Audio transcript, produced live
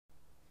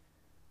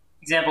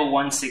Example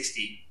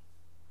 160.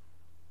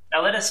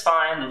 Now let us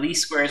find the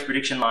least squares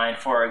prediction line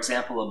for our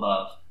example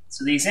above.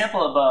 So the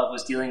example above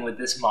was dealing with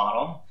this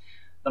model.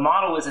 The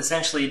model was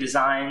essentially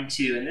designed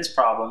to, in this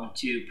problem,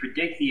 to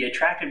predict the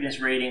attractiveness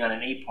rating on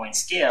an 8-point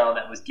scale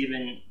that was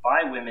given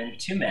by women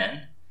to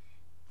men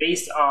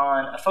based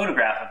on a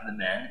photograph of the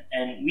men.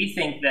 And we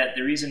think that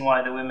the reason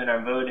why the women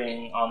are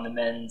voting on the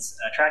men's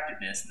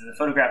attractiveness, and the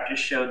photograph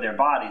just showed their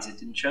bodies, it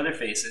didn't show their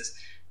faces,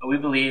 but we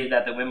believe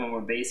that the women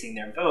were basing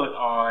their vote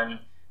on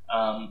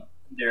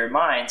their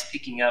minds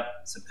picking up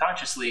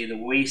subconsciously the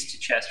waist to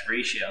chest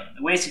ratio.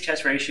 The waist to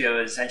chest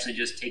ratio is essentially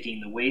just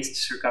taking the waist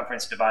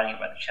circumference dividing it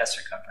by the chest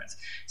circumference.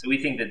 So we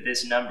think that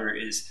this number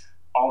is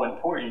all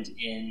important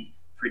in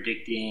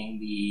predicting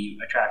the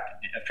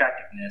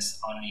attractiveness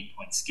on an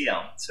 8-point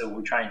scale. So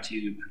we're trying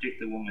to predict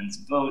the woman's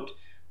vote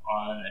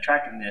on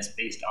attractiveness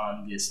based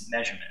on this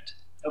measurement.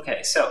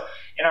 Okay, so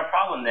in our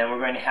problem then, we're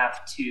going to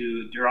have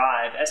to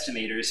derive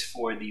estimators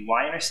for the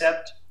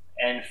y-intercept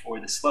and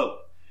for the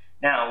slope.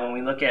 Now, when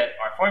we look at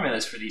our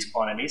formulas for these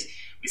quantities,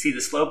 we see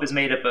the slope is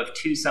made up of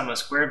two sum of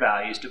square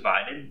values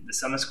divided, the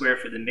sum of square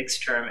for the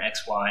mixed term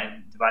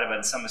xy divided by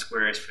the sum of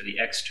squares for the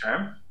x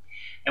term.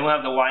 And we'll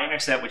have the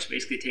y-intercept, which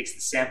basically takes the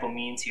sample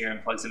means here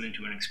and plugs them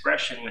into an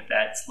expression with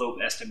that slope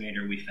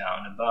estimator we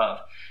found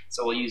above.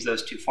 So we'll use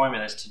those two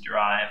formulas to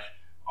derive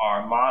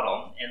our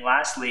model. And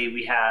lastly,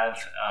 we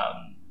have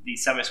the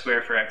sum of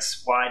square for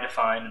xy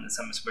defined and the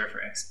sum of square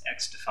for x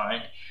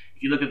defined.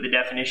 If you look at the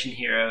definition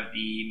here of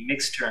the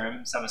mixed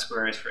term, sum of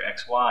squares for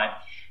xy,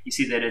 you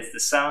see that it's the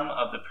sum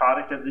of the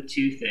product of the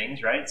two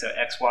things, right? So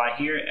xy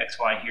here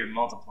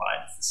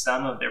multiplied. It's the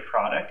sum of their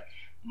product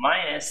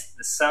minus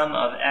the sum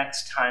of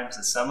x times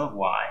the sum of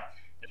y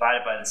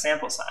divided by the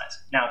sample size.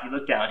 Now, if you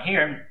look down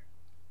here,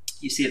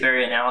 you see a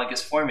very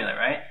analogous formula,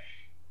 right?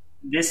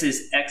 This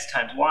is x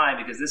times y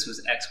because this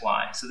was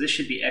xy. So this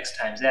should be x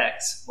times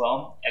x.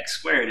 Well, x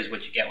squared is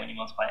what you get when you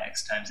multiply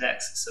x times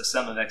x. So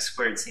sum of x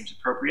squared seems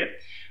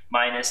appropriate.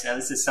 Minus, now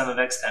this is sum of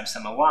x times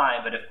sum of y,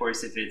 but of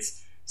course if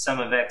it's sum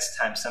of x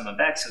times sum of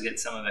x, you'll get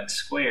sum of x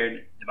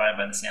squared divided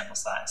by the sample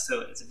size.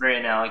 So it's a very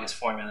analogous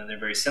formula. They're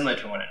very similar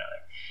to one another.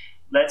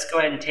 Let's go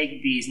ahead and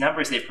take these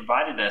numbers they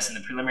provided us in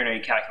the preliminary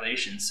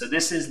calculations. So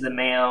this is the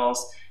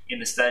males in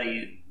the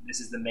study.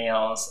 This is the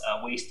males'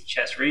 waist to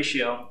chest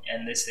ratio,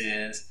 and this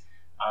is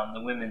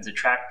the women's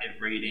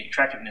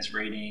attractiveness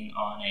rating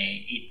on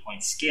a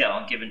 8-point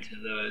scale given to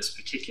those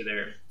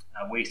particular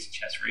waist to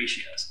chest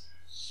ratios.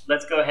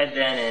 Let's go ahead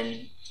then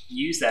and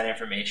use that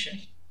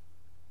information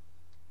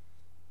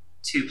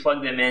to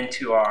plug them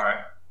into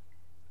our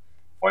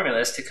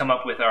formulas to come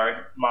up with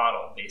our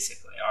model,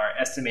 basically, our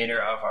estimator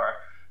of our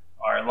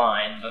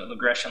line, the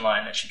regression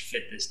line that should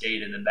fit this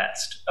data the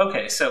best.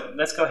 Okay, so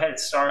let's go ahead and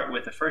start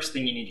with the first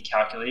thing you need to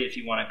calculate if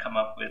you want to come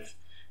up with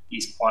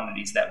these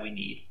quantities that we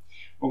need.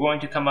 We're going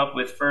to come up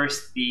with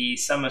first the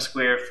sum of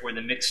square for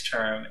the mixed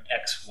term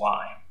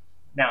xy.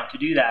 Now, to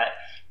do that,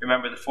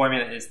 remember the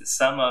formula is the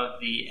sum of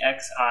the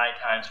xi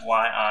times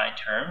yi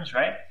terms,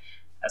 right,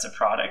 as a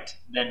product,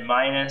 then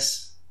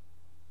minus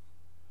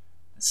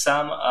the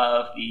sum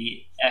of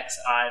the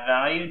xi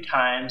value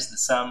times the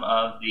sum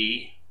of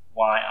the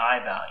yi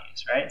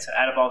values, right? So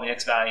add up all the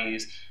x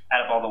values,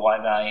 add up all the y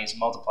values,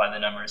 multiply the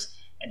numbers,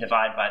 and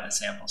divide by the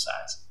sample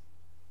size.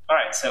 All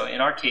right, so in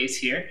our case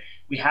here,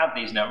 we have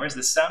these numbers,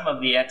 the sum of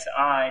the xi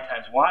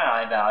times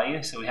yi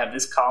value, so we have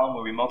this column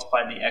where we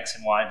multiplied the x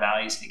and y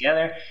values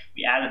together,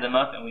 we added them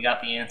up and we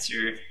got the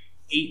answer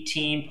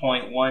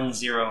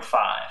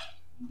 18.105.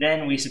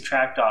 Then we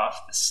subtract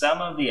off the sum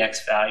of the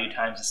x value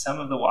times the sum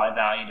of the y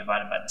value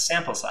divided by the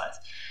sample size.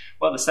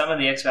 Well, the sum of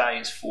the x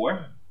value is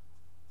 4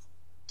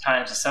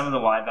 times the sum of the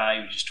y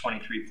value, which is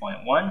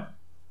 23.1.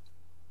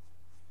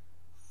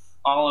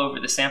 all over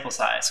the sample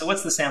size. So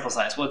what's the sample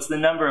size? Well, it's the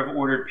number of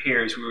ordered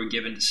pairs we were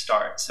given to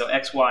start. So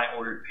xy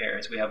ordered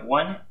pairs. We have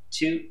 1,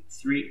 2,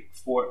 3,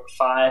 4,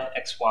 5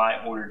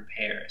 xy ordered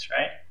pairs,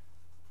 right?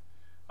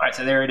 All right,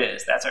 so there it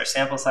is. That's our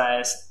sample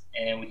size,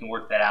 and we can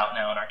work that out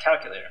now in our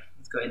calculator.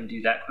 Let's go ahead and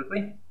do that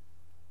quickly.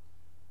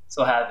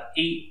 So we'll have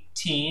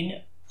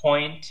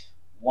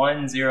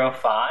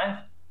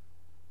 18.105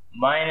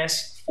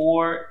 minus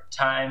 4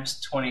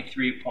 times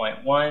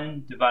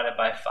 23.1 divided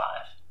by 5.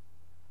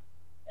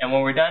 And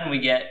when we're done, we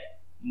get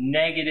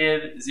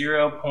negative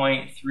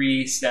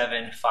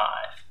 0.375.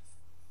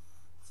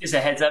 Just a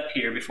heads up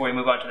here before we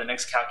move on to the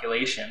next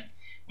calculation.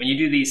 When you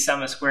do these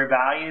sum of square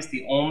values,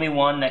 the only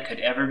one that could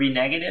ever be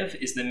negative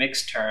is the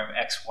mixed term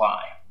xy.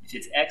 If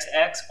it's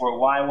xx or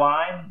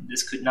yy,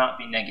 this could not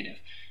be negative.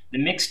 The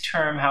mixed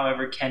term,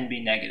 however, can be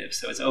negative,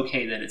 so it's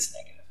okay that it's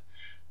negative.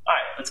 All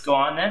right, let's go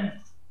on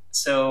then.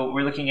 So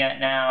we're looking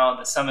at now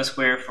the sum of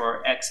square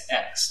for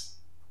xx.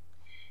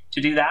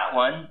 To do that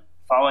one,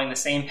 following the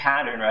same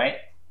pattern, right?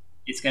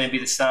 It's going to be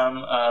the sum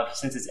of,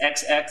 since it's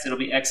xx, it'll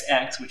be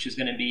xx, which is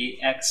going to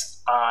be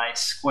xi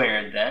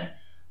squared then,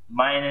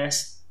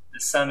 minus the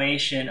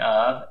summation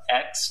of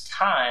x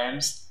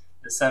times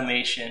the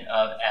summation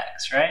of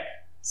x, right?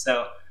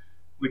 So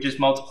we're just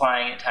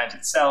multiplying it times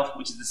itself,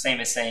 which is the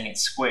same as saying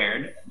it's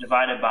squared,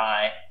 divided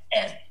by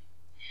n.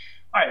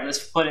 All right,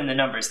 let's put in the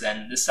numbers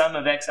then. The sum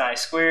of xi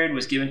squared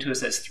was given to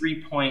us as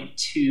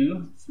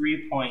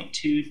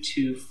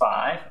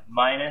 3.225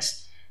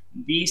 minus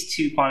these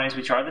two quantities,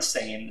 which are the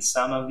same, the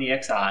sum of the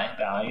xi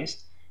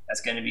values.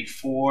 That's going to be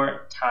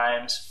 4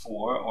 times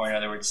 4, or in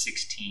other words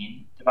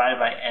 16, divided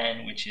by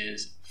n, which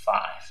is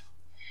 5.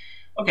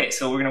 Okay,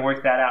 so we're going to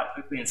work that out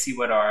quickly and see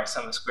what our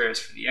sum of squares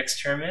for the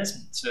x term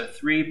is. So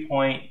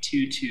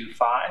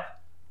 3.225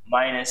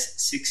 minus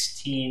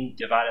 16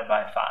 divided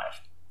by 5.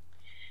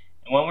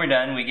 And when we're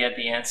done, we get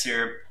the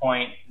answer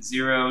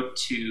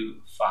 0.025.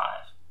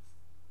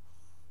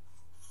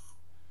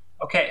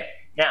 Okay,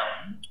 now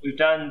we've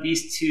done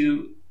these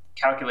two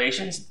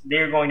calculations.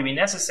 They're going to be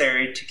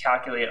necessary to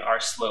calculate our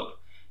slope.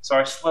 So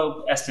our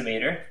slope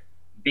estimator,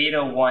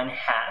 beta 1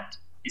 hat,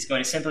 is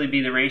going to simply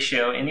be the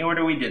ratio, in the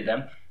order we did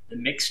them, the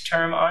mixed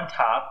term on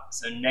top,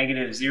 so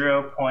negative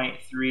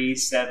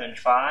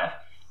 0.375,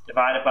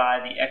 divided by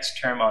the x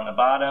term on the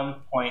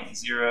bottom,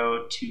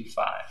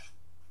 0.025.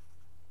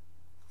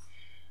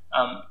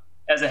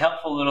 As a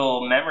helpful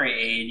little memory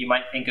aid, you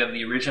might think of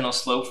the original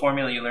slope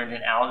formula you learned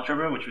in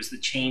algebra, which was the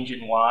change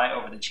in y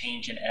over the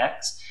change in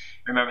x.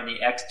 Remember,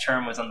 the x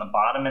term was on the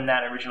bottom in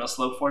that original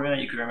slope formula.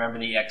 You can remember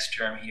the x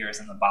term here is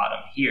on the bottom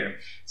here.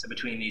 So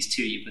between these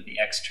two, you put the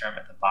x term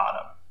at the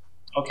bottom.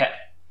 Okay,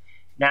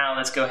 now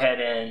let's go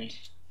ahead and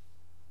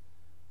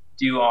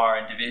do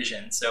our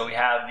division. So we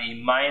have the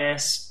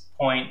minus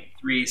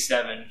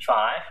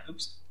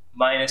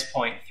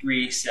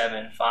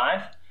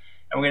 0.375,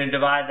 and we're going to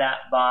divide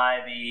that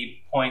by the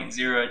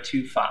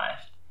 0.025,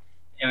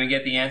 and we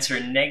get the answer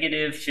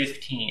negative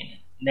 15.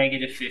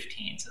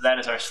 So that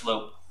is our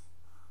slope.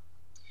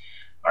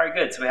 All right,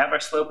 good. So we have our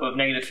slope of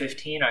negative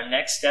 15. Our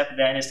next step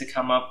then is to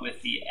come up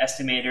with the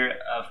estimator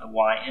of the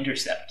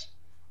y-intercept.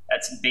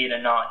 That's beta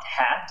naught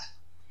hat,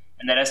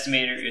 and that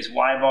estimator is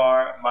y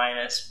bar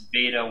minus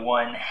beta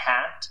 1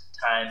 hat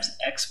times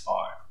x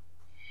bar.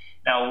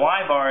 Now,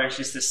 y bar is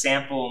just the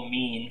sample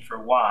mean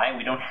for y.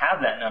 We don't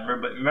have that number,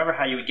 but remember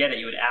how you would get it.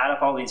 You would add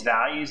up all these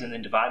values and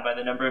then divide by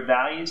the number of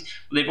values.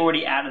 Well, they've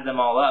already added them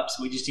all up,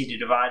 so we just need to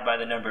divide by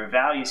the number of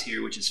values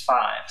here, which is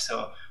 5.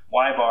 So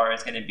y bar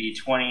is going to be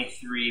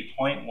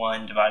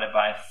 23.1 divided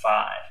by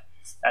 5.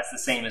 That's the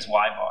same as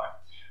y bar.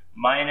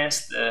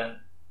 Minus the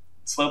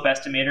slope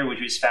estimator,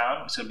 which was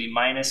found, so it would be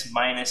minus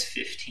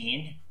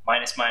 15.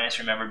 Minus,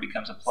 remember,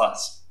 becomes a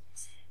plus.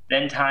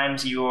 Then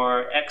times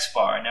your x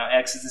bar. Now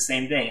x is the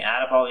same thing.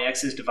 Add up all the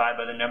x's, divide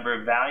by the number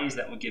of values.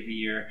 That will give you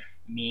your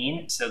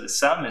mean. So the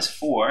sum is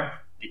 4.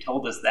 They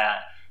told us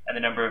that. And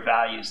the number of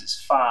values is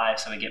 5,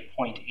 so we get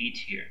 0.8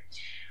 here.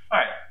 All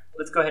right,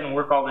 let's go ahead and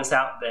work all this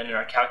out then in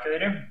our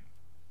calculator.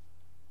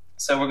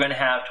 So we're going to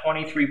have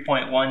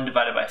 23.1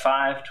 divided by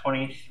 5,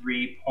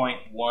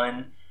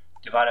 23.1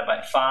 divided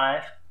by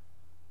 5.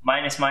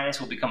 Minus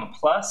will become a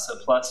plus, so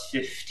plus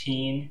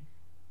 15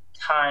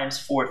 times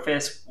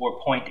 4/5, or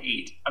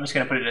 0.8. I'm just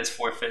going to put it as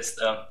 4/5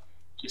 though,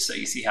 just so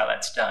you see how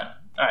that's done.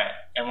 All right,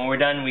 and when we're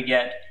done, we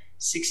get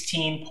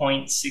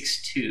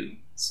 16.62.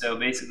 So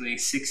basically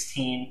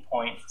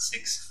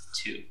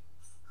 16.62.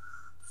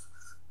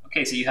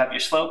 Okay, so you have your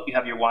slope, you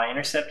have your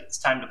y-intercept. It's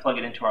time to plug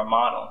it into our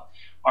model.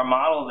 Our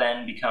model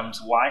then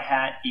becomes y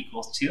hat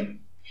equals to,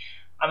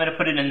 I'm going to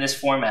put it in this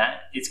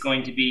format. It's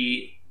going to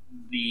be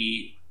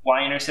the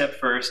y-intercept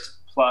first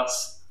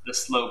plus the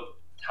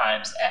slope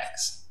times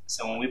x.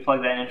 So when we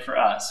plug that in for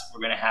us, we're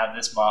going to have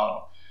this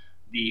model.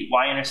 The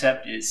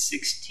y-intercept is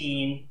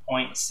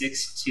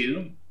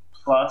 16.62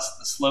 plus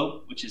the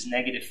slope, which is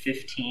negative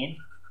 15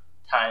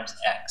 times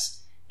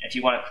x. And if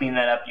you want to clean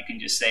that up, you can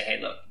just say,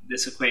 hey, look,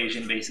 this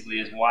equation basically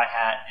is y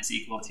hat is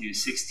equal to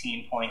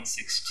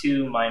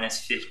 16.62 minus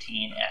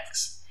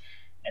 15x.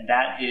 And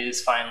that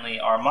is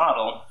finally our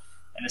model.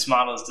 And this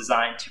model is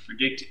designed to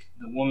predict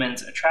the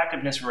woman's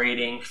attractiveness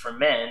rating for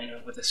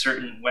men with a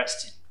certain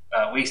waist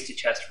to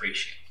chest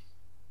ratio.